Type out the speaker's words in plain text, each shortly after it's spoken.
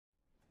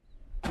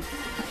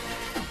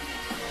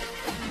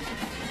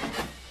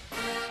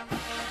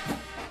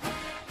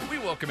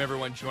Welcome,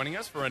 everyone, joining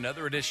us for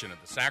another edition of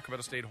the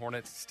Sacramento State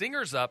Hornets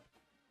Stingers Up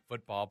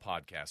Football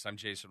Podcast. I'm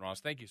Jason Ross.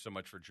 Thank you so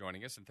much for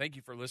joining us, and thank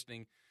you for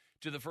listening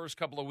to the first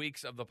couple of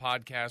weeks of the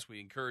podcast.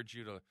 We encourage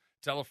you to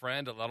tell a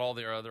friend, to let all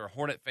the other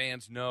Hornet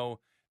fans know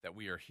that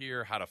we are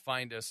here, how to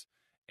find us,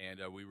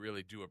 and we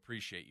really do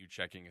appreciate you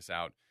checking us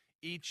out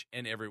each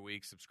and every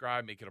week.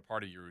 Subscribe, make it a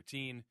part of your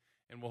routine,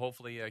 and we'll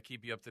hopefully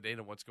keep you up to date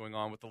on what's going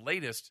on with the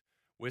latest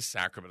with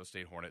Sacramento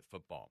State Hornet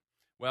football.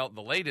 Well,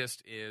 the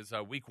latest is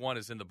week one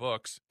is in the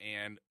books,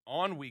 and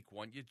on week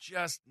one, you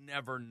just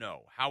never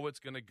know how it's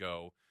going to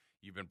go.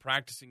 You've been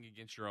practicing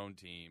against your own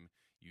team.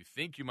 You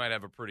think you might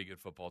have a pretty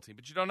good football team,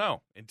 but you don't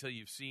know until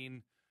you've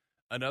seen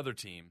another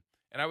team.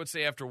 And I would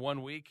say after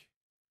 1 week,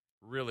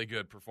 really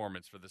good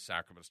performance for the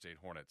Sacramento State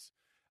Hornets.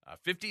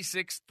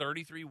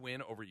 56-33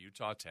 win over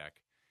Utah Tech,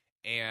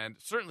 and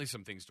certainly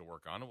some things to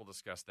work on, and we'll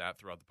discuss that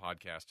throughout the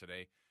podcast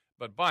today.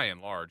 But by and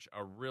large,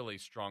 a really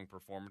strong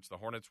performance. The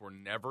Hornets were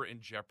never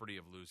in jeopardy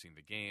of losing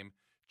the game,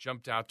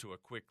 jumped out to a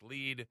quick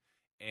lead,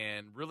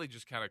 and really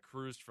just kind of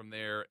cruised from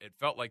there. It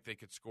felt like they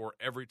could score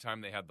every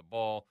time they had the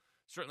ball.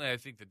 Certainly, I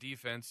think the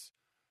defense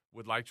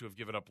would like to have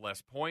given up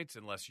less points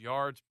and less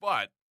yards.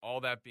 But all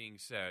that being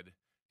said,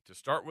 to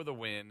start with a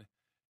win,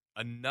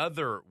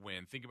 another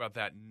win. Think about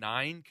that.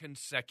 9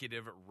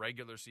 consecutive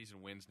regular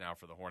season wins now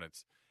for the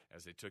Hornets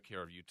as they took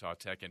care of Utah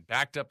Tech and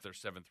backed up their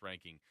 7th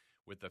ranking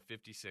with a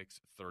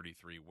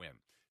 56-33 win.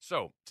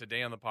 So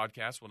today on the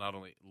podcast, we'll not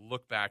only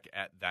look back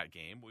at that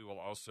game, we will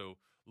also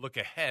look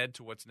ahead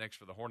to what's next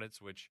for the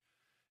Hornets, which,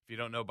 if you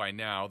don't know by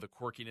now, the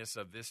quirkiness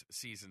of this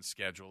season's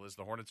schedule is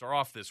the Hornets are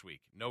off this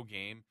week. No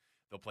game.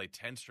 They'll play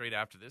 10 straight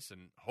after this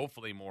and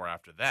hopefully more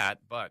after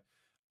that, but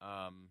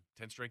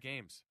 10 straight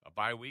games. A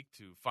bye week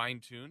to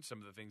fine-tune some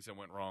of the things that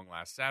went wrong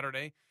last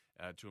Saturday,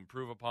 to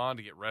improve upon,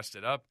 to get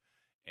rested up,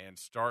 and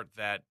start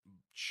that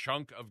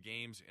chunk of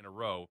games in a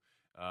row,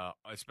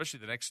 especially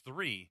the next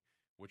 3,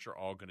 which are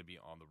all going to be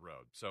on the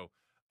road. So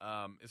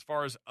as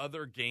far as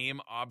other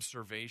game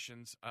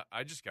observations,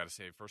 I just got to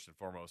say, first and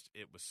foremost,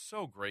 it was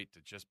so great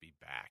to just be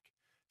back,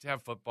 to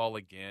have football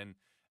again.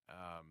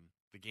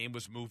 The game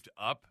was moved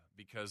up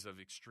because of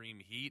extreme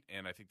heat,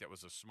 and I think that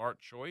was a smart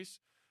choice.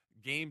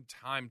 Game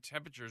time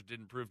temperatures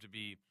didn't prove to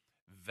be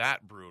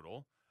that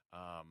brutal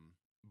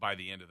by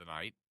the end of the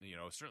night. You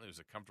know, certainly it was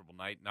a comfortable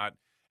night, not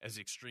as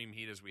extreme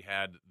heat as we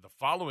had the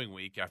following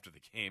week after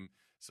the game.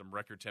 Some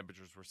record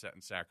temperatures were set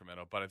in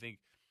Sacramento, but I think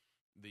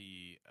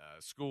the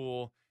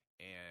school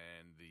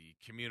and the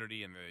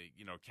community and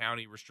the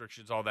county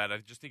restrictions, all that, I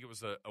just think it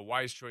was a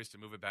wise choice to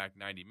move it back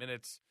 90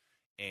 minutes,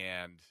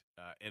 and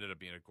ended up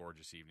being a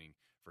gorgeous evening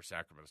for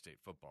Sacramento State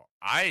football.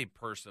 I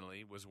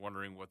personally was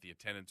wondering what the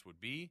attendance would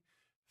be.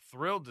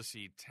 Thrilled to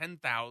see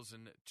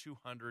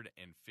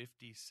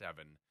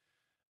 10,257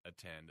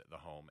 attend the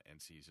home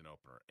and season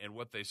opener. And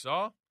what they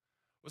saw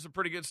was some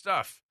pretty good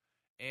stuff.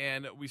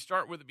 And we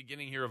start with the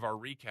beginning here of our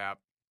recap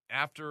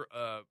after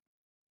a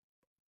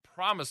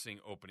promising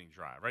opening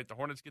drive, right? The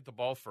Hornets get the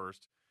ball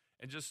first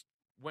and just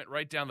went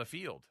right down the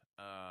field.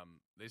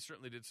 They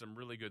certainly did some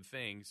really good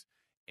things,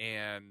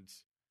 and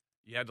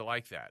you had to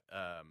like that.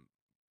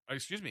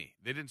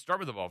 They didn't start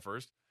with the ball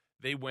first.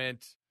 They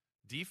went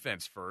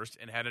defense first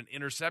and had an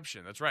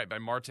interception. That's right, by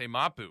Marte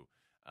Mapu,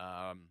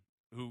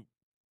 who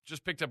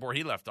just picked up where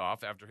he left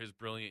off after his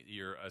brilliant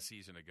year a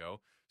season ago.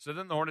 So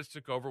then the Hornets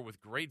took over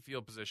with great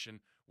field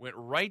position, went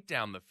right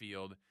down the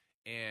field,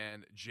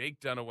 and Jake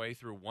Dunaway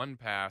threw one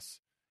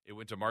pass. It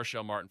went to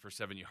Marshall Martin for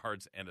 7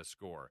 yards and a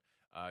score.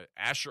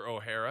 Asher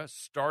O'Hara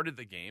started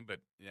the game,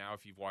 but now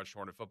if you've watched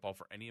Hornet football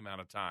for any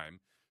amount of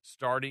time,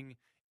 starting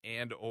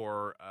and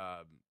or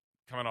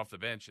coming off the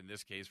bench in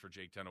this case for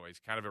Jake Dunaway is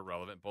kind of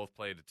irrelevant. Both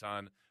played a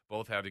ton.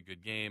 Both had a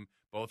good game.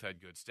 Both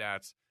had good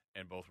stats,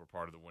 and both were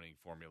part of the winning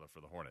formula for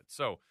the Hornets.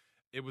 So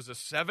it was a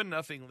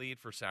 7-0 lead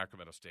for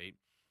Sacramento State,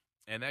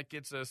 and that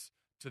gets us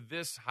to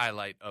this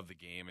highlight of the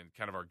game and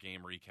kind of our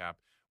game recap,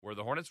 where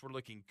the Hornets were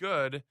looking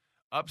good,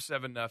 up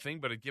 7-0,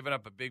 but had given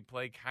up a big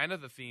play, kind of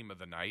the theme of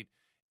the night.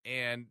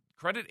 And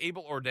credit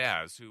Abel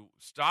Ordaz, who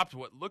stopped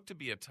what looked to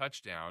be a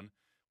touchdown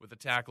with a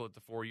tackle at the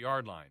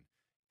 4-yard line.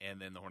 And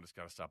then the Hornets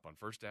got to stop on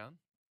first down,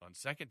 on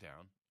second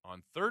down,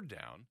 on third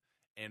down,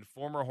 and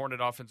former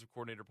Hornet offensive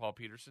coordinator Paul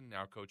Peterson,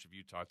 now coach of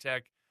Utah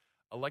Tech,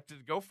 elected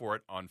to go for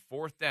it on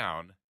fourth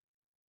down,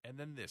 and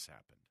then this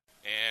happened.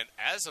 And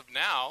as of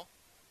now,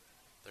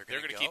 they're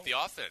going to keep the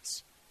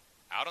offense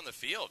out on the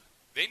field.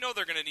 They know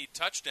they're going to need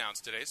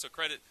touchdowns today, so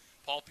credit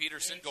Paul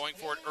Peterson going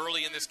for it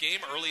early in this game,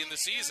 early in the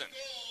season.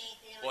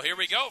 Well, here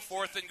we go,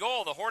 4th and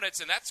goal. The Hornets,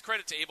 and that's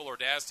credit to Abel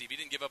Ordaz. He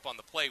didn't give up on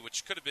the play,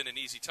 which could have been an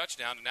easy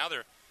touchdown, and now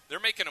they're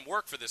making them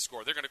work for this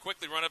score. They're going to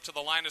quickly run up to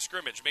the line of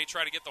scrimmage, may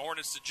try to get the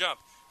Hornets to jump.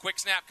 Quick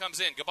snap comes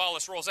in.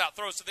 Gabalis rolls out,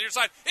 throws to the near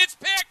side. It's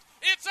picked!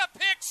 It's a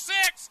pick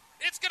six!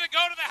 It's going to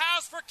go to the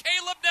house for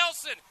Caleb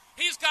Nelson.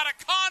 He's got a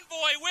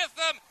convoy with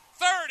him.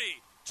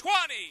 30,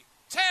 20,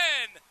 10,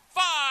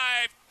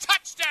 5,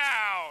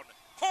 touchdown!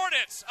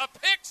 Hornets, a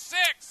pick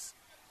six!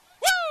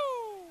 Woo!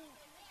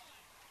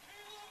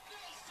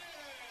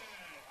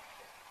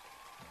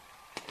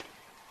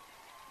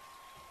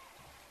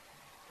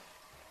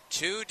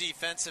 2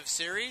 defensive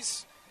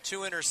series, 2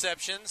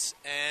 interceptions,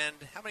 and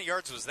how many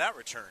yards was that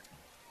return?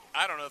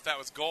 I don't know if that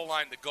was goal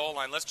line to goal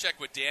line. Let's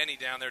check with Danny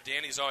down there.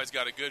 Danny's always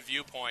got a good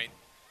viewpoint.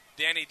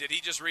 Danny, did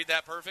he just read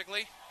that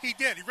perfectly? He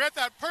did. He read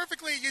that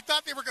perfectly. You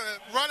thought they were going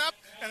to run up,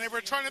 and they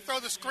were trying to throw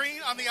the screen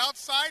on the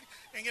outside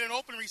and get an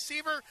open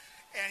receiver,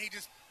 and he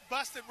just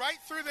busted right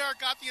through there,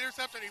 got the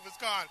interception, he was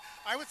gone.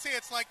 I would say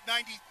it's like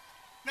 90,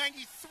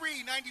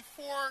 93,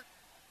 94,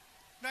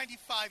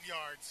 95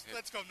 yards.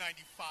 Let's go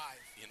 95.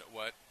 You know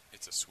what?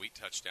 It's a sweet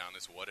touchdown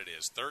is what it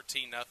is.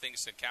 13-0,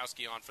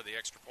 Sinkowski on for the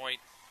extra point.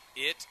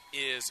 It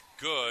is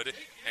good.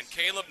 And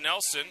Caleb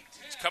Nelson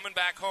is coming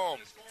back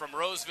home from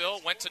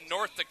Roseville, went to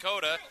North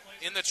Dakota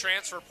in the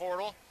transfer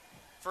portal.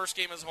 First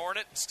game as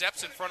Hornet,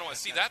 steps in front of one.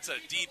 See, that's a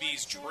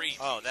DB's dream.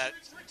 Oh, that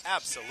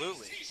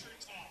absolutely.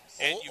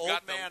 And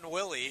old man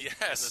Willie yes.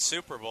 in the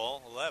Super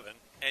Bowl 11.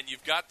 And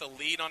you've got the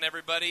lead on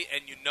everybody,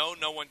 and you know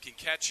no one can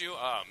catch you.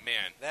 Oh,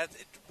 man.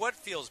 What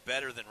feels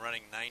better than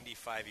running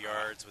 95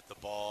 yards with the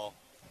ball?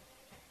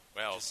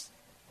 Well,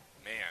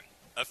 man.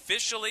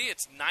 Officially,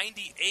 it's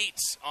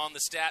 98 on the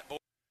stat board.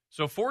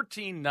 So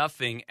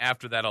 14-0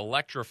 after that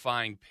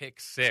electrifying pick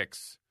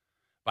 6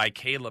 by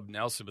Caleb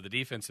Nelson, but the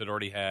defense had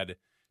already had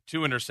 2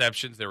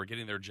 interceptions. They were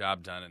getting their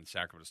job done, and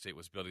Sacramento State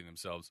was building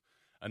themselves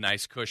a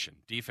nice cushion.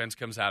 Defense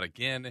comes out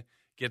again,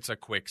 gets a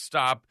quick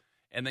stop,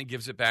 and then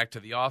gives it back to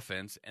the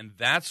offense, and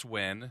that's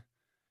when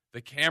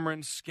the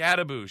Cameron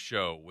Skattebo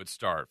show would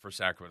start for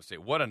Sacramento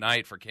State. What a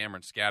night for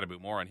Cameron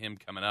Skattebo. More on him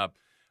coming up.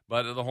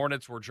 But the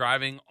Hornets were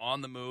driving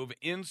on the move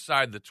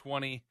inside the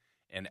 20,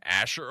 and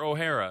Asher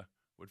O'Hara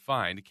would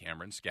find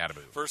Cameron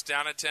Skattebo. First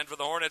down and 10 for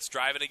the Hornets.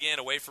 Driving again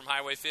away from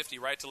Highway 50,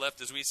 right to left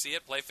as we see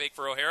it. Play fake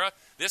for O'Hara.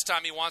 This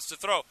time he wants to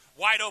throw.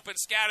 Wide open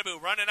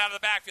Skattebo running out of the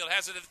backfield.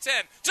 Has it at the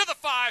 10, to the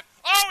 5.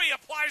 Oh, he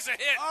applies a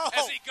hit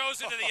as he goes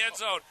into the end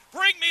zone.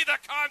 Bring me the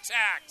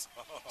contact.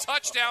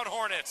 Touchdown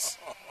Hornets.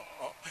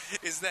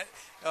 Is that,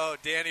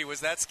 Danny, was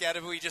that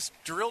Skattebo? He just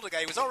drilled a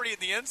guy. He was already in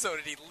the end zone,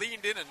 and he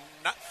leaned in and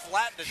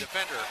flattened a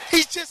defender.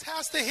 He just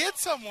has to hit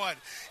someone.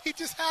 He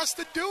just has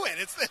to do it.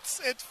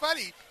 It's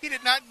funny. He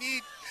did not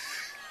need.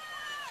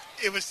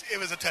 It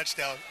was a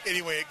touchdown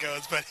any way it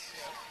goes, but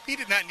he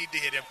did not need to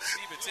hit him.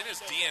 Steve, it's in his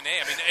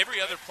DNA. I mean, every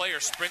other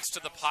player sprints to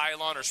the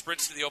pylon or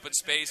sprints to the open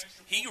space.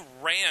 He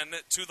ran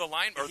to the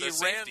line or the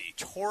safety.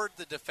 He ran toward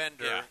the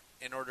defender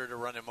in order to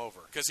run him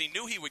over. Because he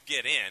knew he would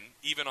get in,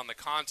 even on the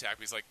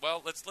contact. He's like,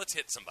 well, let's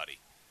hit somebody.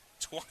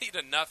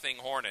 20-0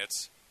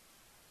 Hornets.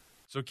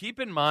 So keep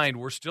in mind,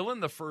 we're still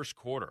in the first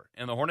quarter,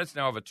 and the Hornets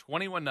now have a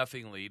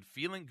 21-0 lead,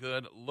 feeling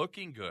good,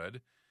 looking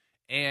good.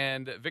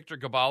 And Victor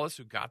Gabalis,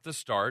 who got the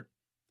start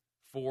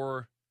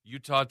for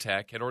Utah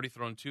Tech, had already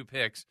thrown 2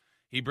 picks.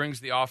 He brings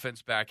the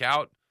offense back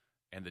out,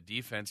 and the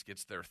defense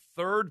gets their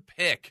 3rd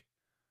pick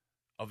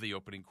of the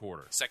opening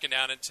quarter. Second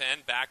down and 10,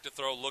 back to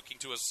throw, looking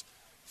to his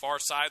far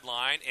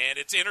sideline, and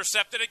it's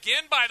intercepted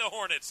again by the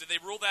Hornets. Did they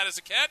rule that as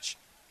a catch?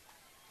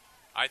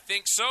 I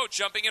think so.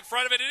 Jumping in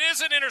front of it, it is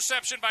an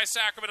interception by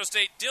Sacramento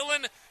State.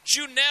 Dylan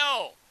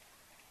Junell,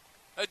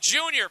 a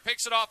junior,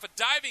 picks it off a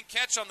diving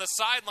catch on the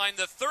sideline.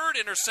 The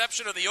 3rd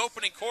interception of the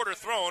opening quarter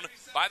thrown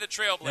by the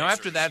Trailblazers. Now,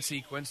 after that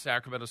sequence,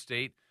 Sacramento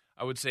State,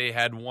 I would say,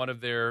 had one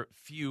of their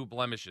few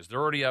blemishes.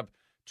 They're already up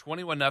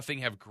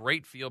 21-0, have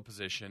great field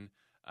position.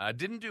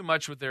 Didn't do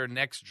much with their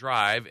next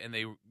drive, and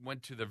they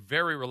went to the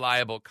very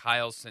reliable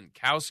Kyle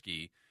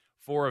Sinkowski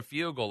for a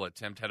field goal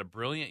attempt. Had a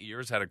brilliant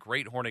year, had a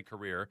great Hornet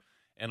career,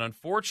 and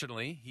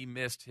unfortunately, he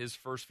missed his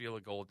first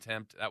field goal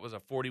attempt. That was a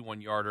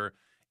 41-yarder,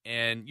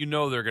 and you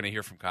know they're going to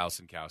hear from Kyle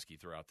Sinkowski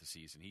throughout the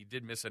season. He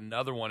did miss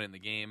another one in the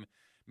game.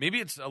 Maybe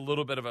it's a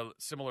little bit of a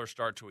similar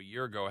start to a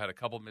year ago. Had a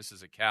couple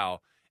misses at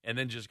Cal, and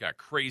then just got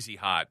crazy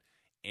hot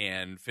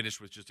and finished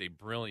with just a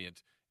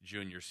brilliant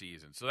junior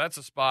season. So that's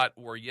a spot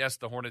where, yes,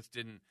 the Hornets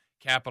didn't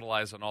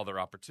capitalize on all their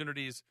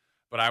opportunities,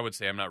 but I would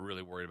say I'm not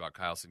really worried about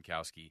Kyle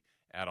Sinkowski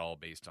at all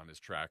based on his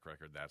track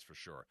record, that's for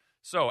sure.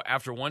 So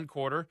after one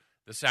quarter,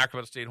 the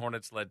Sacramento State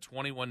Hornets led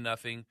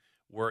 21-0,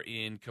 were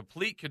in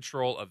complete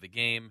control of the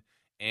game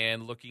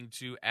and looking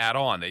to add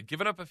on. They'd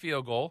given up a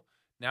field goal.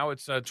 Now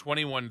it's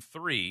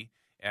 21-3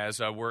 as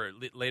we're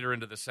later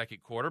into the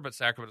second quarter, but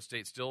Sacramento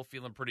State still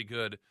feeling pretty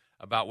good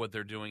about what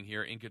they're doing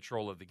here, in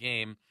control of the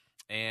game.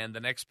 And the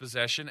next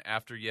possession,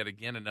 after yet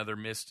again another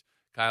missed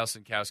Kyle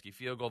Sinkowski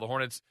field goal, the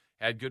Hornets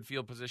had good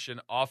field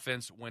position.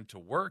 Offense went to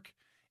work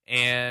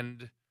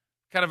and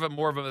kind of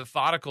more of a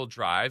methodical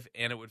drive,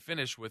 and it would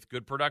finish with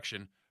good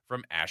production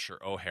from Asher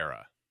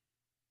O'Hara.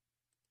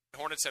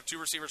 Hornets have 2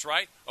 receivers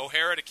right.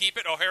 O'Hara to keep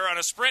it. O'Hara on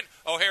a sprint.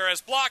 O'Hara is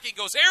blocking,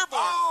 goes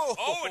airborne.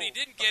 Oh, and he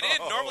didn't get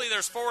in. Normally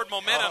there's forward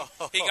momentum.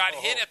 He got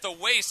hit at the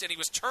waist, and he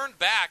was turned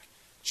back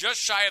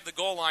just shy of the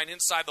goal line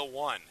inside the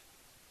 1.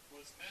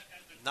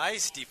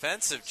 Nice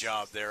defensive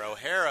job there.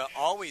 O'Hara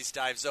always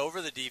dives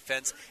over the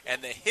defense,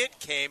 and the hit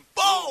came.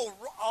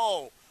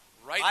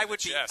 Right in the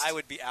chest. I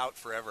would be out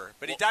forever.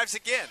 But he dives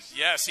again.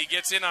 Yes, he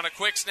gets in on a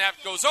quick snap,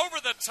 goes over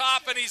the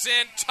top, and he's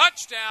in.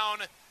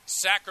 Touchdown,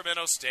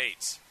 Sacramento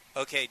State.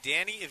 Okay,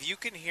 Danny, if you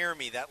can hear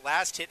me, that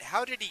last hit,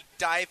 how did he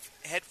dive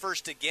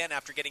headfirst again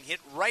after getting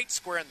hit right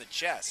square in the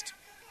chest?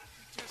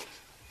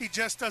 He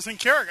just doesn't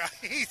care,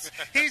 guys.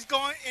 He's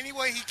going any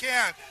way he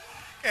can.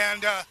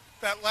 And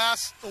that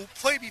last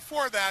play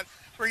before that,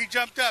 where he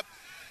jumped up,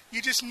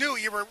 you just knew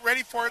you were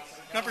ready for it.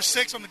 Number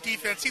 6 on the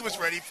defense, he was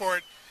ready for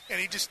it, and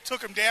he just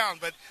took him down.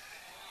 But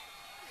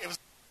it was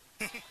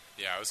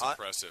yeah, it was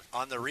impressive.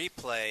 On the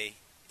replay,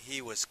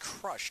 he was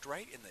crushed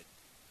right in the...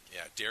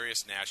 Yeah,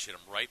 Darius Nash hit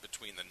him right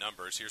between the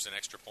numbers. Here's an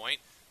extra point.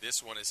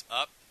 This one is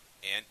up,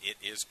 and it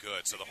is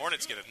good. So the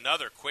Hornets get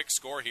another quick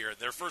score here.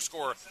 Their first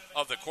score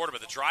of the quarter,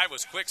 but the drive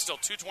was quick. Still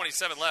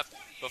 2:27 left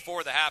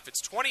before the half.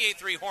 It's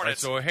 28-3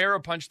 Hornets. Right, so O'Hara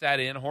punched that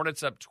in.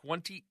 Hornets up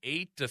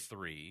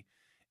 28-3,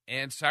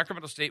 and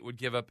Sacramento State would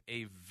give up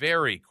a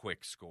very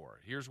quick score.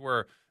 Here's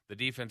where the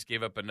defense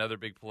gave up another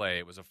big play.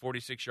 It was a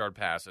 46-yard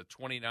pass, a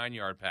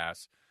 29-yard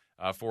pass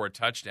for a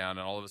touchdown,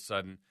 and all of a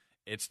sudden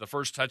it's the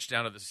first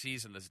touchdown of the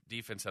season the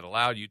defense had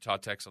allowed. Utah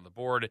Tech's on the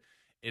board.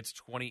 It's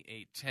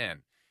 28-10.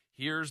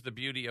 Here's the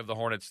beauty of the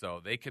Hornets,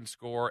 though. They can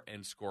score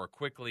and score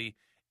quickly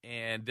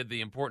and did the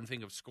important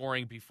thing of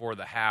scoring before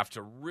the half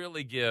to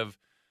really give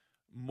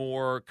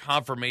more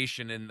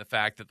confirmation in the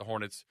fact that the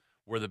Hornets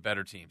were the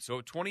better team.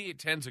 So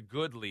 28-10 is a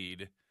good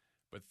lead,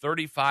 but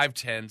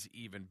 35-10 is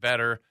even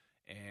better.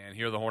 And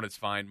here the Hornets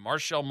find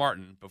Marshall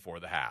Martin before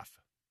the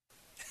half.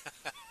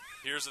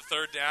 Here's the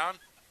third down.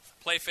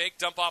 Play fake,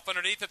 dump off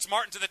underneath. It's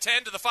Martin to the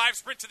 10, to the 5,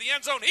 sprint to the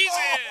end zone. He's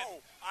in!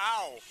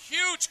 Ow!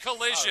 Huge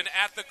collision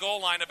at the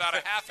goal line, about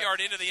a half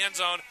yard into the end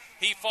zone.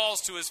 He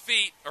falls to his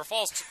feet, or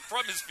falls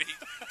from his feet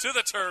to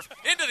the turf,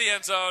 into the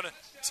end zone.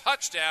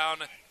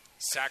 Touchdown,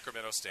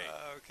 Sacramento State.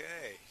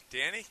 Okay.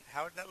 Danny,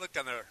 how did that look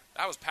down there?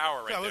 That was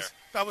power there.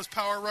 That was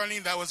power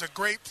running. That was a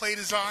great play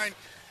design.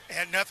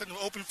 Had nothing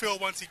open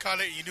field once he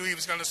caught it. You knew he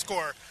was going to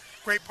score.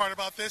 Great part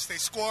about this, they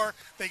score,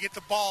 they get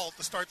the ball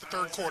to start the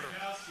third quarter.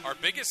 Our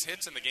biggest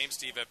hits in the game,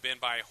 Steve, have been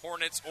by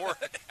Hornets or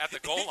at the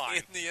goal line.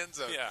 In the end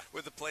zone,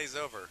 with the plays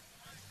over.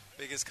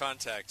 Biggest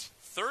contact.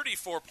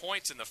 34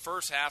 points in the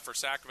first half for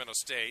Sacramento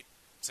State.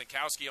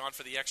 Sinkowski on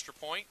for the extra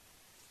point,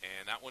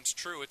 and that one's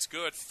true. It's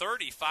good.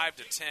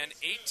 35-10,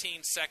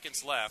 18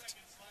 seconds left,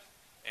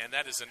 and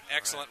that is an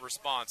excellent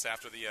response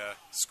after the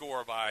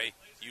score by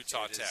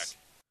Utah Tech.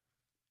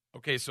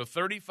 Okay, so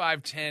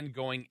 35-10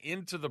 going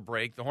into the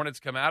break. The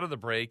Hornets come out of the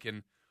break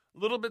and a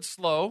little bit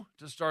slow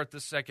to start the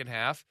second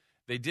half.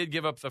 They did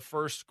give up the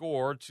first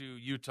score to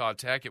Utah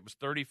Tech. It was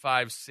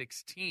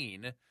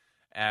 35-16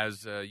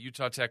 as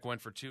Utah Tech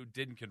went for 2,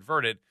 didn't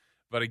convert it.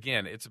 But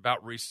again, it's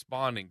about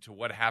responding to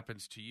what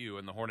happens to you,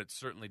 and the Hornets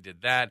certainly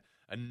did that.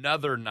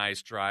 Another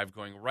nice drive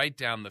going right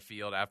down the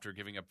field after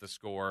giving up the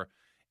score,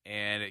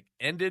 and it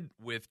ended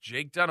with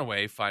Jake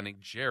Dunaway finding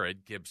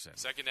Jared Gibson.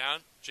 Second down,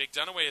 Jake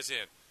Dunaway is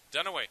in.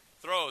 Dunaway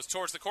throws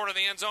towards the corner of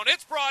the end zone.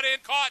 It's brought in,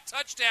 caught,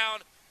 touchdown.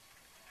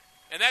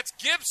 And that's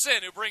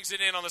Gibson who brings it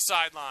in on the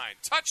sideline.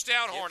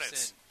 Touchdown, Gibson,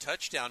 Hornets.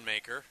 Touchdown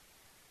maker.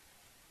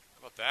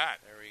 How about that?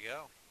 There we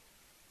go.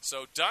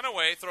 So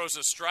Dunaway throws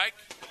a strike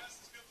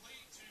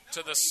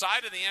to the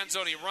side of the end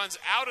zone. He runs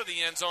out of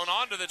the end zone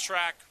onto the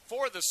track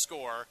for the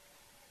score.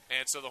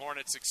 And so the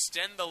Hornets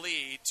extend the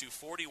lead to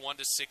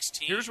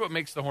 41-16. Here's what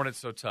makes the Hornets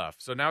so tough.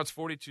 So now it's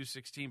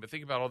 42-16, but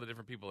think about all the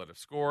different people that have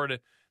scored,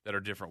 that are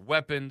different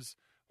weapons.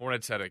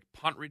 Hornets had a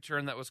punt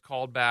return that was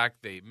called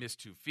back. They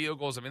missed 2 field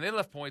goals. I mean, they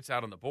left points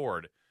out on the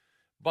board,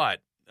 but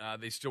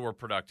they still were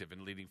productive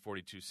in leading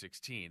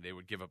 42-16. They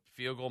would give up a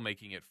field goal,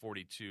 making it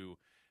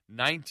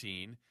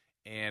 42-19.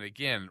 And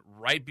again,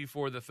 right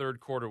before the third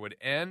quarter would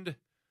end,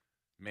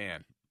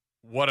 man,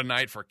 what a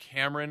night for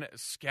Cameron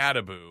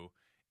Skattebo.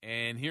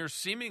 And here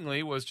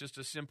seemingly was just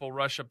a simple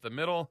rush up the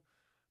middle,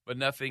 but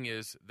nothing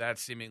is that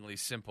seemingly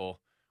simple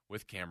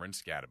with Cameron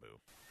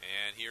Skattebo.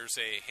 And here's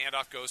a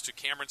handoff goes to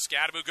Cameron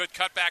Skattebo. Good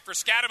cutback for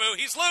Skattebo.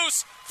 He's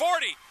loose.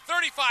 40,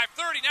 35,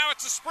 30. Now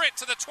it's a sprint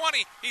to the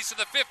 20. He's to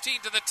the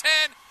 15, to the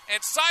 10.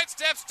 And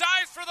sidesteps,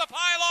 dives for the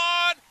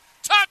pylon.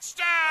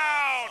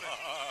 Touchdown!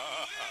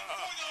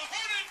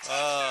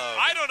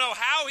 I don't know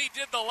how he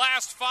did the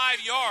last 5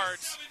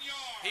 yards.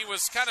 He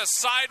was kind of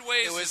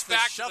sideways. It was his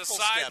back to the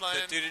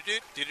sideline.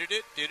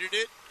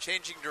 sideline.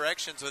 Changing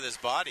directions with his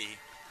body.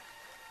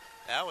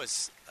 That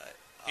was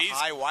a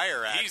high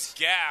wire act. He's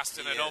gassed,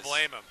 and I don't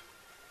blame him.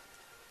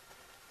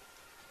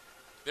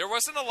 There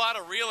wasn't a lot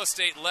of real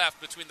estate left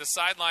between the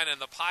sideline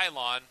and the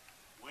pylon.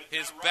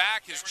 His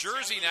back, his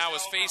jersey now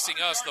is facing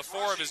us, the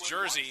 4 of his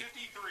jersey,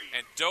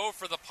 and dove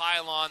for the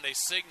pylon. They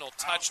signal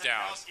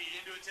touchdown.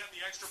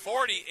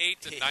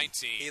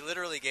 48-19. He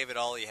literally gave it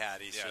all he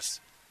had. He's just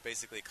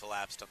basically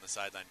collapsed on the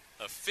sideline.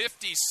 A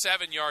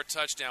 57-yard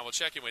touchdown. We'll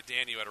check in with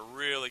Danny, who had a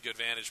really good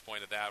vantage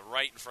point of that,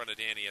 right in front of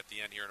Danny at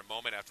the end here in a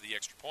moment after the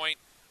extra point.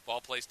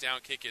 Ball placed down,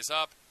 kick is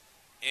up,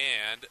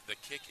 and the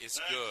kick is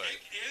good.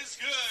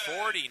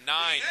 49-19.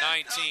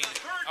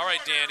 All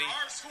right, Danny.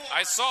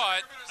 I saw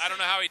it. I don't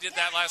know how he did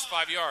that last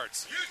 5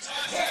 yards.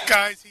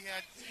 Guys,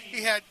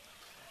 he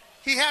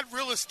had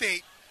real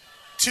estate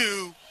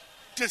to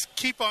just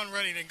keep on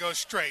running and go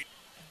straight.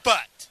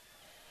 But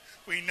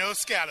We know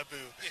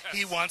Scadaboo. Yes.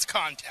 He wants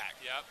contact.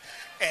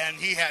 Yep. And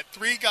he had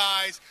 3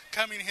 guys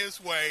coming his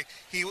way.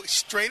 He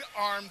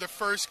straight-armed the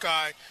first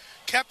guy,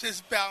 kept his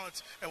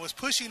balance, and was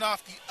pushing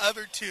off the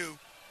other 2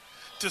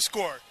 to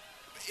score.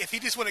 If he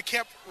just would have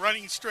kept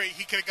running straight,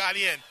 he could have got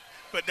in.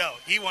 But no,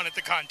 he wanted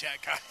the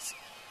contact, guys.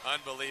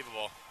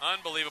 Unbelievable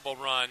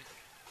run.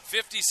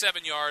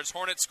 57 yards,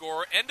 Hornets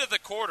score. End of the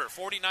quarter,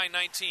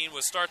 49-19.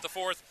 We'll start the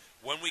fourth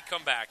when we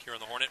come back here on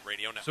the Hornet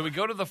Radio Network. So we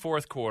go to the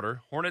fourth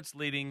quarter. Hornets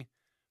leading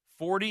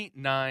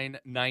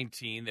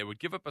 49-19. They would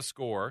give up a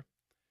score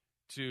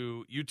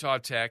to Utah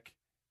Tech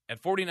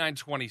at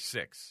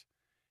 49-26.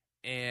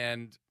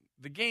 And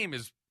the game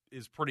is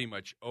pretty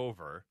much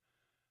over.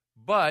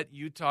 But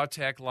Utah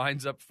Tech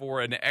lines up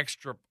for an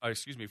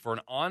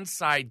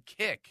onside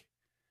kick.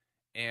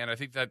 And I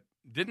think that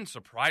didn't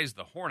surprise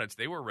the Hornets.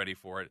 They were ready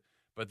for it.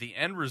 But the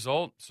end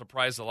result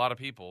surprised a lot of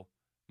people,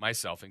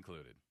 myself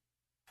included.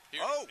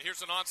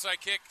 Here's an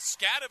onside kick.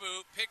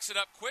 Scadaboo picks it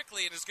up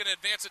quickly and is going to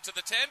advance it to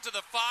the 10, to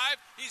the 5.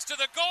 He's to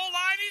the goal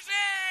line. He's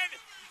in!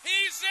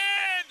 He's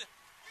in!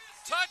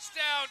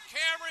 Touchdown,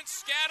 Cameron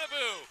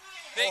Scadaboo.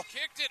 They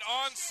kicked it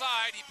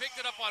onside. He picked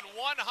it up on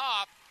one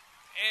hop.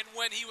 And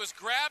when he was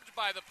grabbed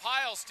by the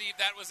pile, Steve,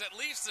 that was at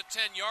least the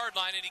 10-yard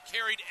line, and he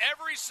carried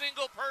every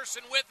single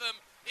person with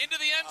him into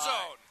the end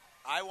zone.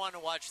 I want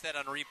to watch that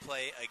on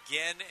replay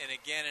again and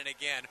again and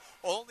again.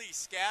 Only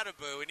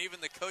Scadaboo and even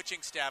the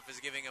coaching staff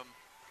is giving him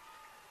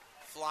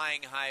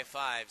flying high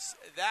fives.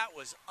 That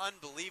was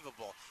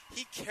unbelievable.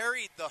 He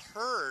carried the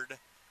herd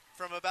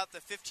from about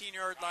the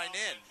 15-yard line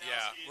in.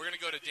 Yeah, we're going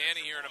to go to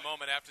Danny here in a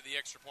moment after the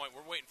extra point.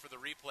 We're waiting for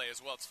the replay as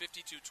well. It's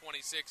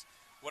 52-26.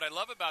 What I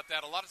love about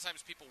that, a lot of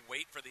times people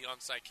wait for the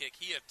onside kick.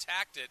 He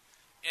attacked it,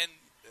 and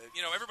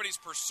everybody's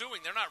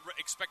pursuing. They're not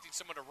expecting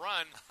someone to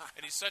run,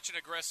 and he's such an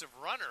aggressive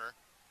runner.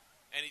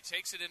 And he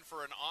takes it in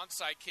for an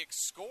onside kick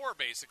score,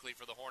 basically,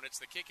 for the Hornets.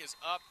 The kick is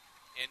up,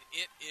 and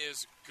it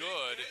is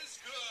good.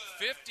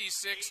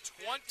 56-26,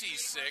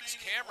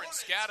 Cameron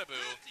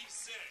Scadaboo.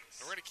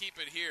 We're going to keep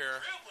it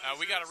here.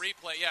 We got a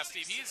replay. Yeah,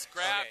 Steve, he's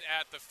grabbed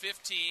at the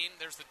 15.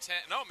 There's the 10.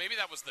 No, maybe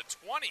that was the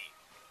 20.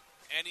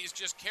 And he's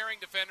just carrying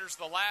defenders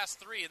the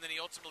last 3, and then he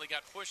ultimately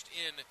got pushed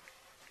in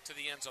to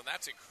the end zone.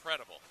 That's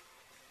incredible.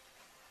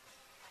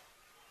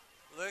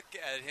 Look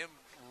at him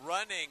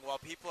running while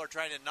people are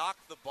trying to knock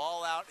the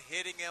ball out,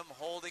 hitting him,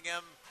 holding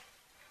him,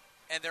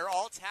 and they're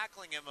all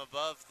tackling him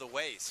above the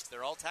waist.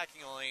 They're all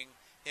tackling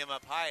him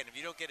up high, and if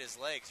you don't get his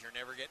legs, you're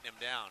never getting him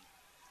down.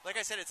 Like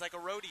I said, it's like a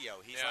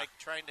rodeo. He's like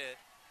trying to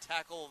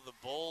tackle the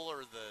bull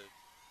or the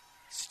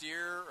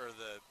steer or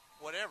the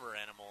whatever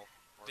animal.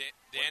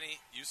 Danny,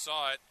 you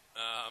saw it.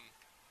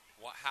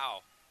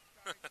 How?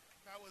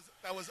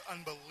 That was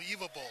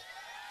unbelievable.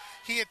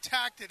 He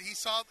attacked it. He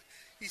saw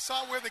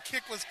where the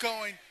kick was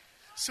going.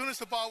 As soon as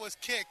the ball was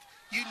kicked,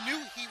 you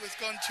knew he was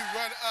going to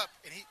run up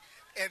and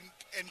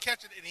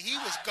catch it, and he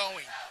was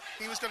going.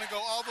 He was going to go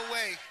all the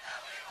way,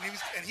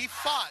 and he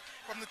fought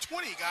from the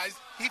 20, guys.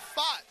 He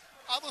fought.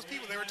 All those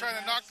people, they were trying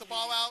to knock the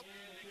ball out.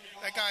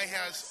 That guy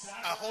has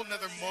a whole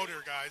nother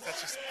motor, guys.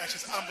 That's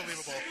just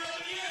unbelievable.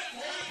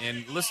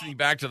 And listening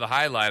back to the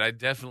highlight, I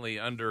definitely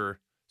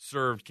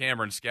underserved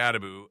Cameron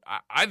Scadaboo.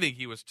 I think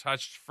he was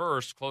touched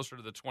first, closer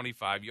to the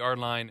 25-yard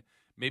line,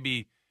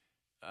 maybe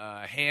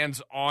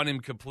hands on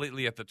him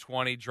completely at the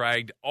 20,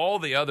 dragged all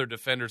the other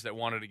defenders that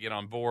wanted to get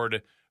on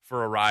board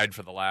for a ride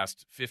for the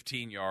last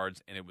 15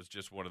 yards, and it was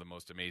just one of the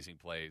most amazing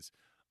plays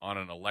on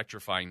an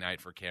electrifying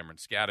night for Cameron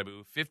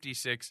Scadaboo.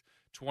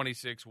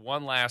 56-26,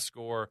 one last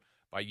score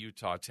by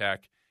Utah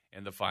Tech,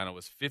 and the final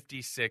was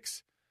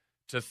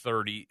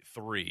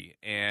 56-33.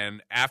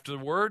 And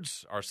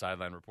afterwards, our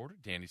sideline reporter,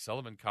 Danny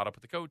Sullivan, caught up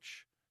with the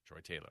coach,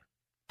 Troy Taylor.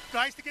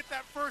 Nice to get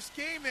that first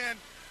game in.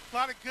 A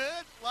lot of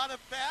good, a lot of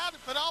bad,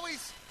 but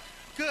always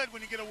good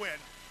when you get a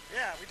win.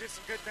 Yeah, we did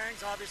some good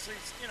things. Obviously,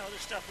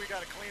 there's stuff we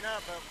got to clean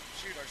up. But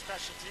our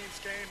special teams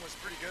game was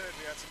pretty good.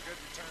 We had some good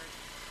returns.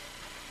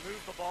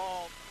 Moved the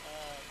ball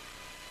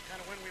kind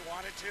of when we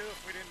wanted to,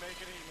 if we didn't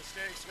make any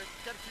mistakes. We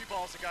got a few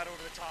balls that got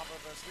over the top of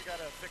us. We got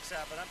to fix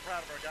that, but I'm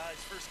proud of our guys.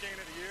 First game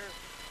of the year,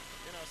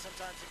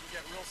 sometimes it can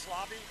get real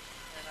sloppy,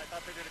 and I thought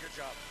they did a good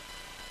job.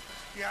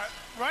 Yeah,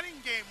 running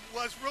game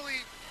was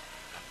really,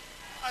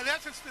 in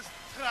essence,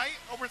 tonight,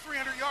 over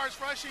 300 yards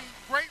rushing,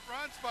 great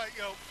runs by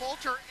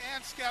Fulcher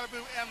and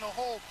Scadaboo and the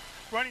whole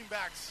running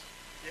backs.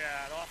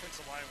 Yeah, the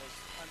offensive line was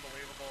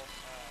unbelievable.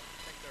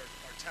 I think our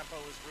tempo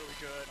was really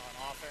good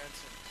on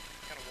offense and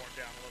kind of worn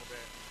down a little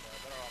bit.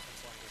 But our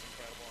offensive line was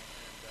incredible,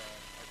 and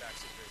our backs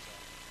did a great job.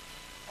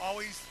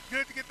 Always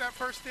good to get that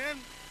first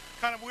in.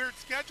 Kind of weird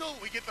schedule.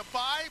 We get the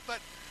bye,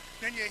 but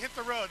then you hit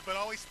the road. But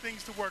always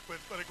things to work with.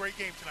 But a great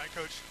game tonight,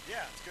 Coach.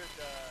 Yeah, it's good.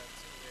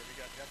 We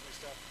got definitely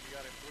stuff we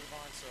got to improve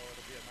on, so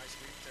it'll be a nice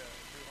week to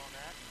improve on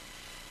that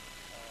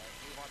and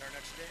move on to our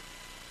next game.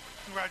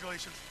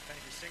 Congratulations. Thank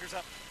you. Stingers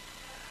up.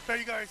 There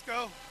you guys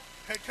go.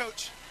 Head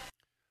coach.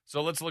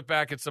 So let's look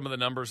back at some of the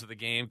numbers of the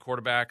game.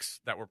 Quarterbacks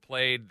that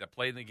played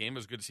in the game. It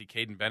was good to see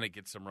Caden Bennett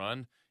get some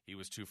run. He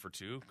was 2 for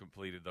 2,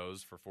 completed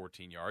those for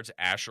 14 yards.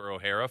 Asher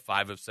O'Hara,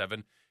 5 of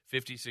 7,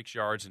 56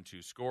 yards and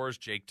 2 scores.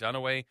 Jake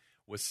Dunaway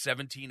was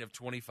 17 of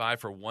 25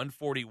 for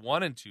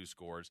 141 and 2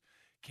 scores.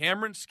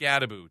 Cameron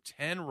Scadaboo,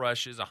 10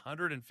 rushes,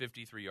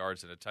 153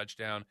 yards and a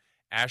touchdown.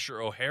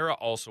 Asher O'Hara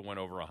also went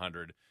over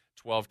 100,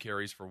 12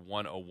 carries for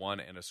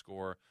 101 and a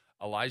score.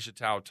 Elijah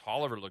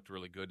Tolliver looked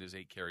really good in his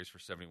 8 carries for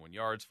 71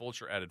 yards.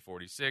 Fulcher added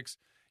 46.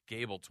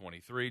 Gable,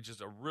 23.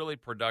 Just a really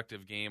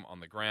productive game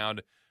on the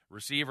ground.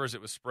 Receivers,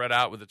 it was spread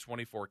out with the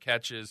 24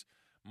 catches.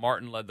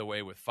 Martin led the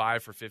way with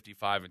 5 for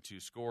 55 and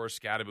 2 scores.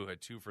 Scadaboo had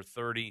 2 for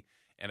 30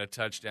 and a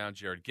touchdown.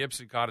 Jared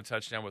Gibson caught a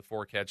touchdown with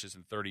 4 catches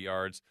and 30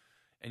 yards.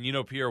 And you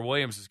know Pierre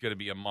Williams is going to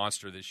be a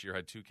monster this year,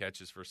 had 2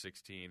 catches for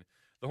 16.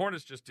 The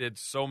Hornets just did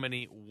so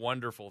many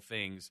wonderful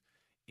things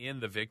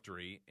in the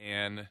victory,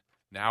 and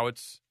now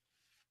it's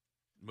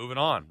moving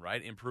on,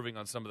 right? Improving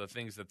on some of the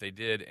things that they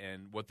did,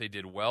 and what they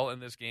did well in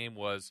this game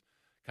was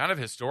kind of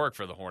historic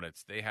for the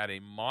Hornets. They had a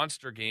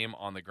monster game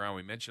on the ground.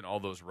 We mentioned all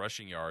those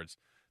rushing yards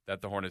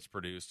that the Hornets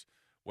produced.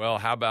 Well,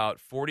 how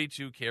about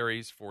 42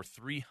 carries for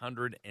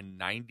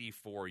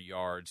 394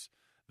 yards?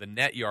 The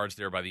net yards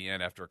there by the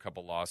end after a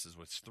couple losses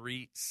was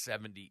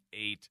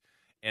 378,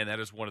 and that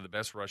is one of the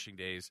best rushing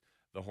days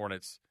the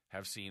Hornets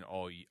have seen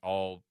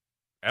all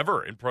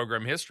ever in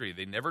program history.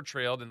 They never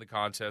trailed in the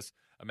contest,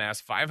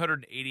 amassed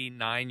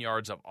 589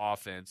 yards of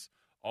offense,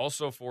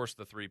 also forced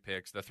the 3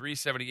 picks. The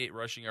 378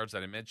 rushing yards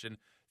that I mentioned,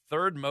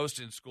 third most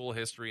in school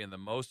history and the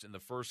most in the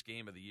first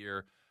game of the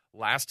year.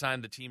 Last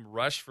time the team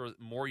rushed for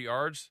more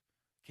yards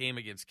came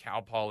against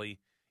Cal Poly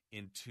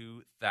in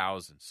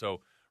 2000. So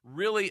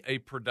really a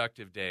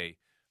productive day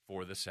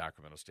for the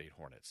Sacramento State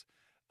Hornets.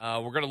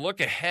 We're going to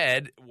look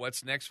ahead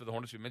what's next for the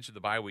Hornets. We mentioned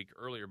the bye week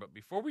earlier, but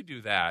before we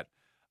do that,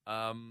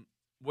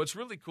 what's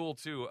really cool,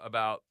 too,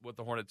 about what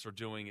the Hornets are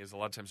doing is a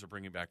lot of times they're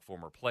bringing back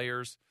former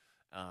players.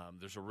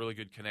 There's a really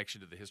good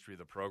connection to the history of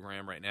the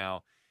program right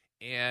now.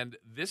 And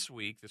this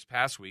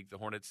past week, the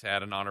Hornets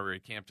had an honorary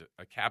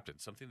captain,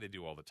 something they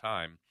do all the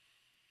time.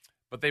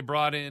 But they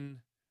brought in,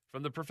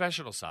 from the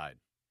professional side,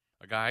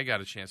 a guy I got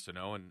a chance to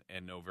know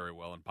and know very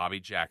well, and Bobby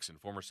Jackson,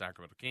 former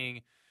Sacramento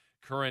King,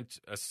 current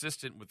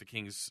assistant with the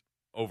Kings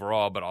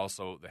overall, but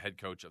also the head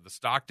coach of the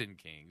Stockton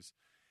Kings.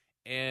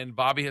 And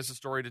Bobby has a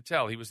story to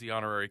tell. He was the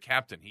honorary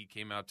captain. He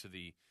came out to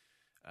the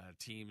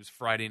team's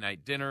Friday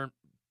night dinner,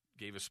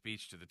 gave a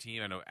speech to the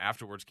team. I know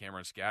afterwards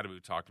Cameron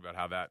Scadaboo talked about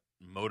how that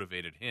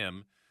motivated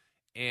him.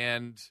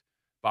 And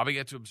Bobby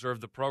got to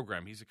observe the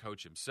program. He's a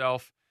coach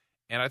himself.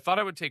 And I thought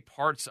I would take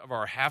parts of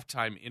our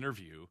halftime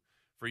interview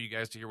for you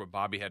guys to hear what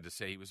Bobby had to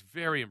say. He was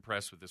very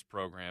impressed with this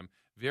program,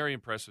 very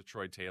impressed with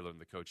Troy Taylor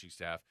and the coaching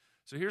staff.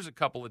 So here's a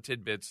couple of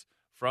tidbits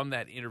from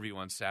that interview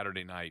on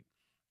Saturday night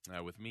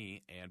with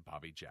me and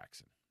Bobby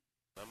Jackson.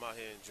 I'm out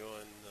here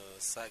enjoying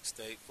Sac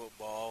State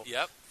football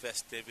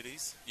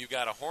festivities. You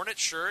got a Hornet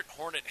shirt,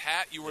 Hornet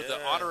hat. You were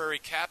the honorary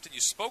captain. You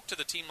spoke to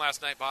the team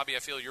last night, Bobby. I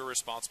feel you're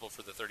responsible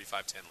for the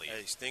 35-10 lead.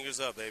 Hey, Stingers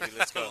up, baby.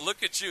 Let's go.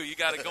 Look at you. You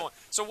got it going.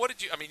 So what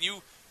did you – I mean,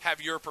 you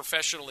have your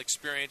professional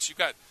experience. You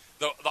got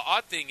the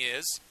odd thing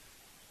is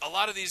a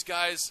lot of these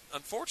guys,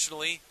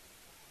 unfortunately,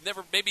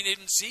 maybe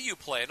didn't see you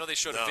play. I know they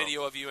showed a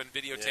video of you and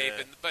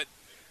videotape, but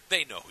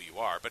they know who you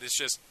are. But it's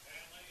just –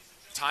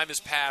 time has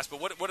passed, but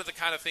what are the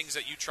kind of things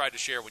that you tried to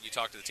share when you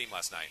talked to the team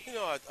last night? You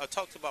know, I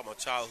talked about my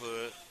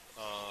childhood,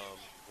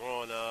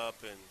 growing up,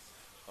 and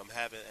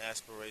having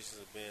aspirations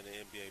of being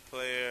an NBA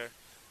player.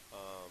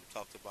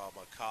 Talked about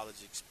my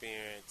college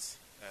experience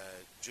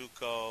at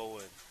JUCO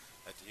and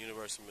at the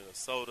University of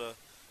Minnesota.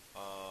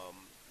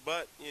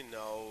 But, you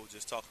know,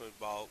 just talking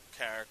about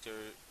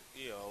character,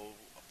 you know,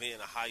 being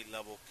a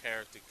high-level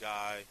character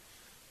guy,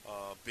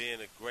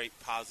 being a great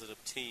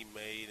positive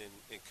teammate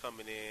and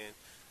coming in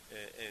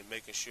and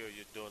making sure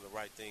you're doing the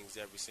right things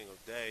every single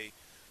day,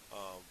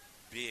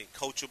 being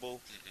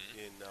coachable,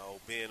 you know,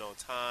 being on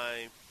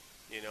time,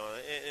 you know,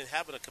 and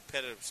having a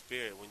competitive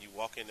spirit when you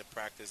walk into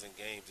practice and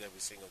games every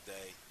single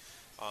day.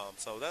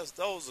 So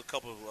those are a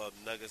couple of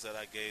nuggets that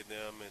I gave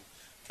them, and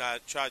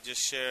try to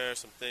just share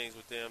some things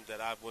with them that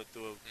I went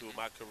through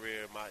my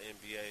career, my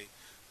NBA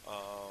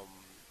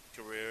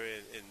career,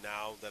 and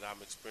now that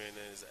I'm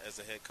experiencing as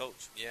a head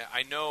coach. Yeah,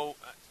 I know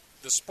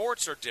the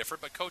sports are different,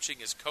 but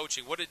coaching is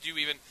coaching. What did you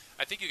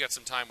I think you got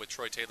some time with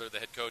Troy Taylor, the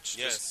head coach.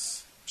 Yes.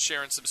 Just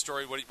sharing some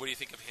story. What do you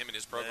think of him and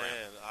his program?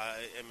 Man,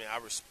 I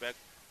respect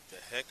the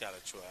heck out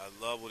of Troy. I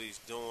love what he's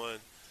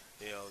doing.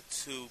 You know,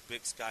 2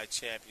 Big Sky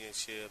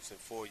championships in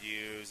 4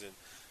 years, and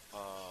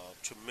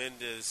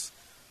tremendous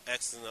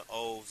X's and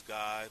O's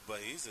guy. But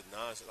he's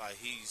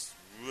he's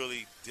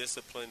really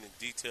disciplined and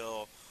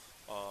detail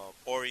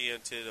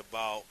oriented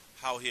about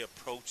how he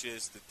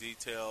approaches the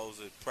details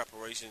and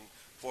preparation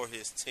for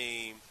his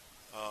team.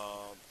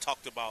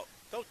 Talked about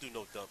don't do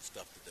no dumb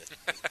stuff today.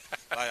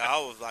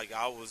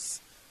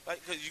 Cause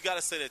you got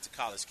to say that to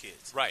college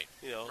kids, right?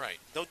 You know, right.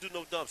 Don't do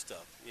no dumb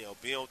stuff. You know,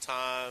 be on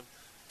time,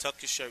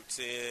 tuck your shirts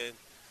in,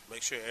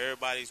 make sure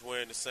everybody's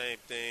wearing the same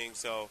thing.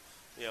 So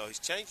he's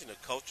changing the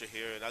culture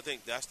here, and I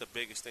think that's the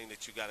biggest thing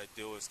that you got to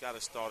do. It's got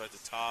to start at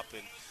the top,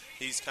 and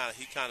he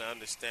kind of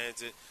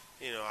understands it.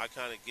 I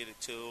kind of get it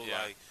too.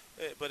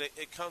 Yeah. But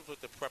it comes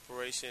with the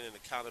preparation and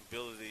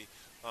accountability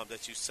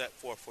that you set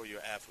forth for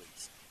your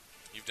athletes.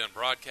 You've done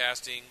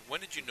broadcasting.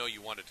 When did you know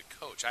you wanted to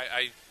coach?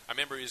 I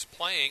remember he was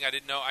playing. I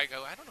didn't know. I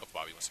don't know if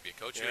Bobby wants to be a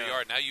coach. Yeah. Here you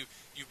are. Now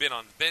you've been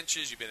on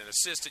benches. You've been an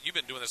assistant. You've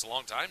been doing this a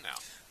long time now.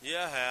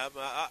 Yeah, I have.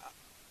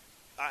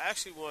 I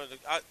actually wanted to.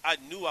 I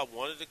knew I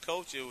wanted to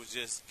coach. It was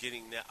just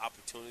getting that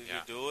opportunity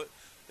to do it.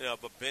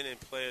 But being in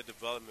player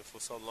development for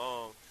so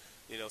long,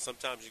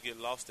 sometimes you get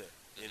lost there.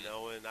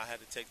 And I had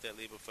to take that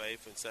leap of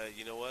faith and say,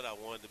 you know what, I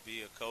wanted to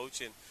be a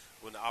coach. And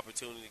when the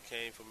opportunity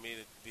came for me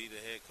to be the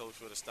head coach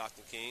for the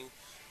Stockton King,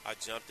 I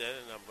jumped at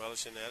it, and I'm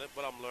relishing at it.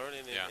 But I'm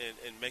learning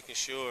and making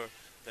sure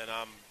that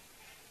I'm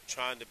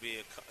trying to be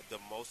the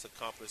most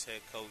accomplished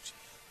head coach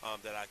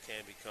that I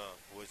can become,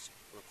 which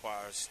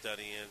requires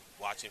studying,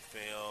 watching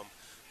film.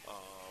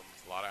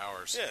 A lot of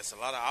hours. Yeah, it's a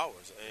lot of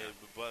hours,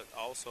 but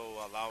also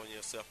allowing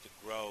yourself to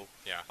grow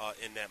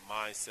in that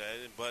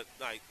mindset. But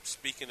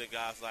speaking to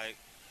guys like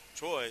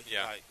Troy,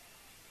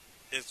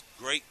 it's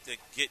great to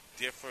get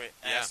different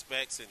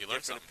aspects and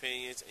different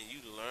opinions, and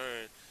you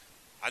learn.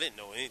 I didn't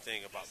know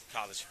anything about the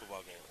college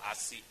football game. I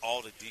see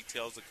all the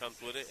details that comes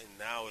with it, and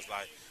now it's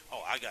like,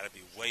 I got to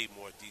be way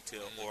more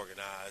detailed,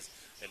 organized,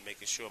 and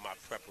making sure my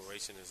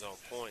preparation is on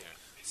point.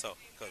 Yeah. So,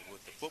 because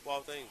with the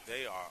football thing,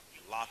 they are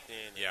locked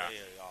in, and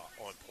they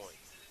are on point.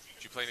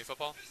 Did you play any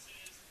football?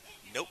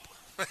 Nope.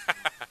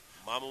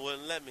 Mama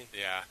wouldn't let me.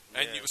 Yeah.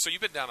 And so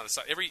you've been down on the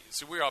side.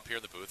 So we're up here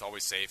in the booth,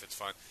 always safe. It's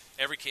fun.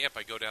 Every camp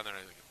I go down there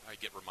and I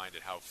get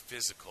reminded how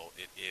physical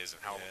it is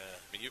and how.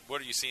 I mean,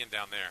 what are you seeing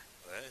down there?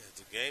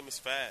 The game is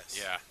fast.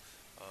 Yeah.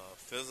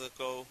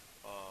 Physical.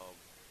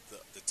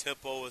 The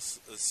tempo is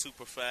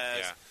super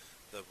fast.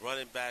 Yeah. The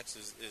running backs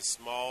is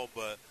small,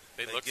 but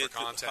they look for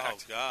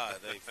contact. Oh God,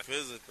 they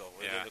physical.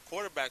 And then the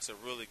quarterbacks are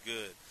really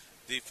good.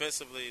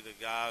 Defensively, the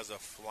guys are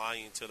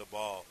flying to the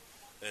ball.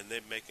 And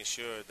they're making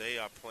sure they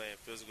are playing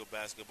physical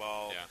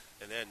basketball,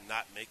 and they're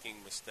not making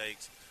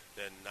mistakes.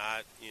 They're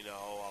not,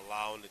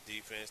 allowing the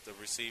defense, the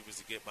receivers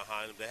to get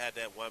behind them. They had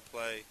that one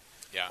play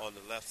on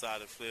the left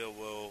side of the field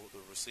where the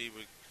receiver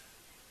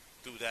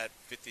threw that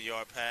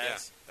 50-yard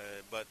pass.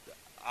 But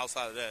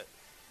outside of that,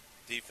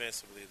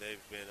 defensively,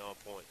 they've been on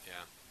point. Yeah.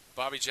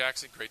 Bobby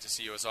Jackson, great to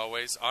see you as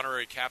always.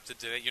 Honorary captain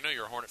today.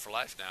 You're a Hornet for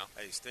life now.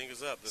 Hey,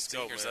 Stingers up. Let's go,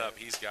 Stingers up.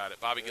 He's got it.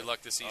 Bobby, good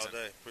luck this season. All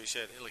day.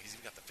 Appreciate it. Look, he's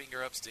even got the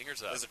finger up.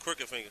 Stingers up. It's a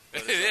crooked finger.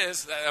 It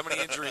is. How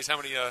many injuries? How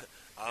many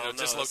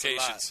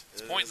dislocations?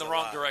 It's pointing in the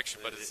wrong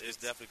direction, but it's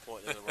definitely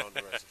pointing in the wrong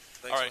direction.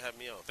 Thanks for having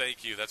me on.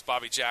 Thank you. That's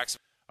Bobby Jackson.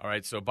 All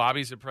right, so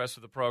Bobby's impressed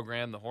with the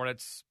program. The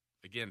Hornets,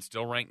 again,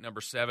 still ranked number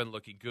 7,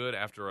 looking good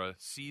after a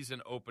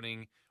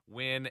season-opening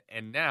win.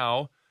 And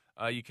now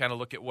you kind of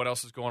look at what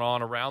else is going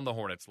on around the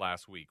Hornets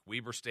last week.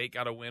 Weber State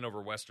got a win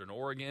over Western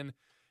Oregon.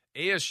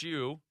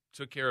 ASU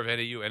took care of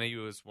NAU.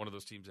 NAU is one of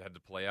those teams that had to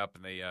play up,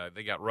 and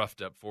they got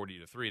roughed up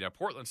 40-3. Now,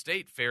 Portland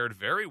State fared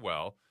very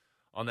well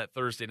on that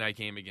Thursday night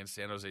game against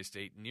San Jose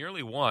State.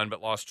 Nearly won,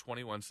 but lost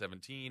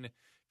 21-17.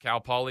 Cal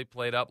Poly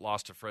played up,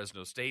 lost to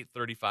Fresno State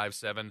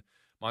 35-7.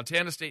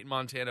 Montana State and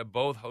Montana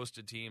both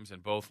hosted teams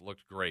and both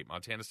looked great.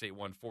 Montana State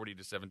won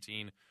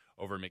 40-17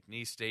 over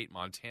McNeese State.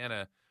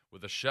 Montana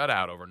with a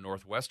shutout over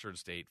Northwestern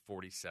State,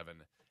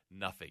 47-0.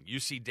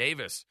 UC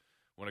Davis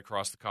went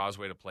across the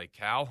causeway to play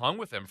Cal, hung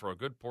with them for a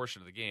good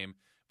portion of the game,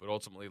 but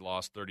ultimately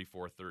lost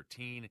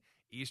 34-13.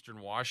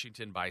 Eastern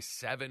Washington by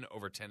 7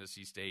 over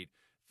Tennessee State,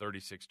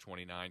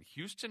 36-29.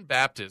 Houston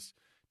Baptist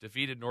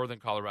defeated Northern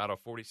Colorado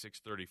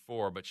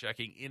 46-34, but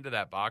checking into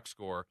that box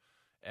score,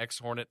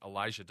 ex-Hornet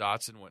Elijah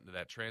Dotson went into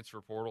that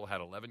transfer portal,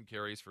 had 11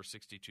 carries for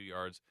 62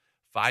 yards,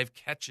 5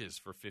 catches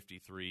for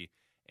 53,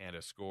 and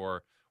a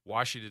score.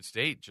 Washington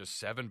State just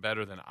 7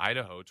 better than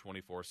Idaho,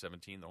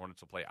 24-17. The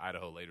Hornets will play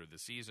Idaho later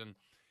this season.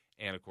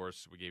 And, of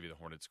course, we gave you the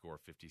Hornets score,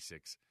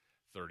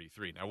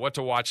 56-33. Now, what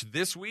to watch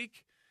this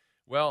week?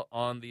 Well,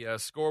 on the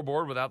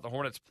scoreboard, without the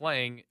Hornets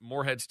playing,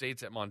 Morehead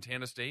State's at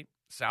Montana State,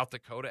 South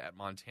Dakota at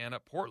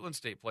Montana. Portland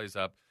State plays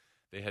up.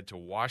 They head to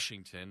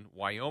Washington.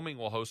 Wyoming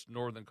will host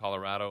Northern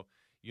Colorado.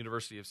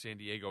 University of San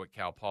Diego at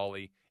Cal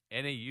Poly.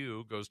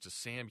 NAU goes to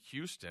Sam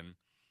Houston.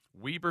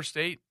 Weber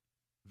State,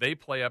 they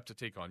play up to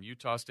take on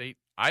Utah State.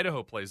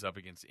 Idaho plays up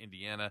against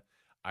Indiana.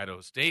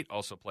 Idaho State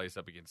also plays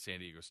up against San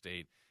Diego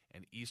State.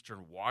 And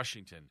Eastern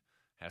Washington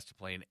has to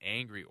play an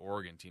angry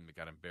Oregon team that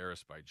got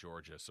embarrassed by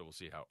Georgia. So we'll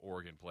see how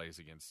Oregon plays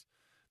against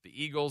the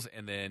Eagles.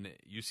 And then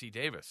UC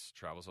Davis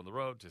travels on the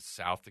road to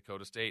South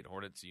Dakota State.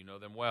 Hornets, you know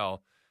them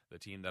well, the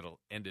team that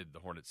ended the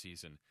Hornet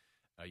season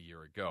a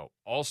year ago.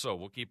 Also,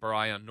 we'll keep our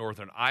eye on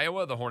Northern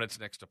Iowa, the Hornets'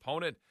 next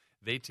opponent.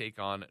 They take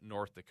on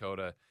North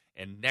Dakota.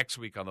 And next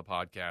week on the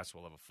podcast,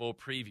 we'll have a full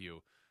preview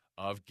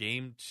of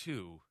Game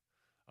 2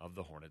 of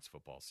the Hornets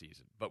football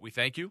season. But we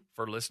thank you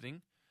for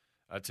listening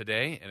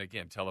today. And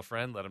again, tell a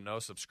friend, let them know,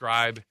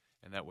 subscribe,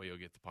 and that way you'll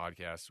get the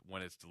podcast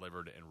when it's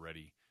delivered and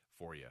ready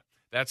for you.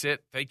 That's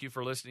it. Thank you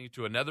for listening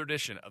to another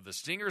edition of the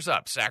Stingers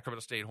Up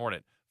Sacramento State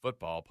Hornet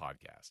Football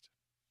Podcast.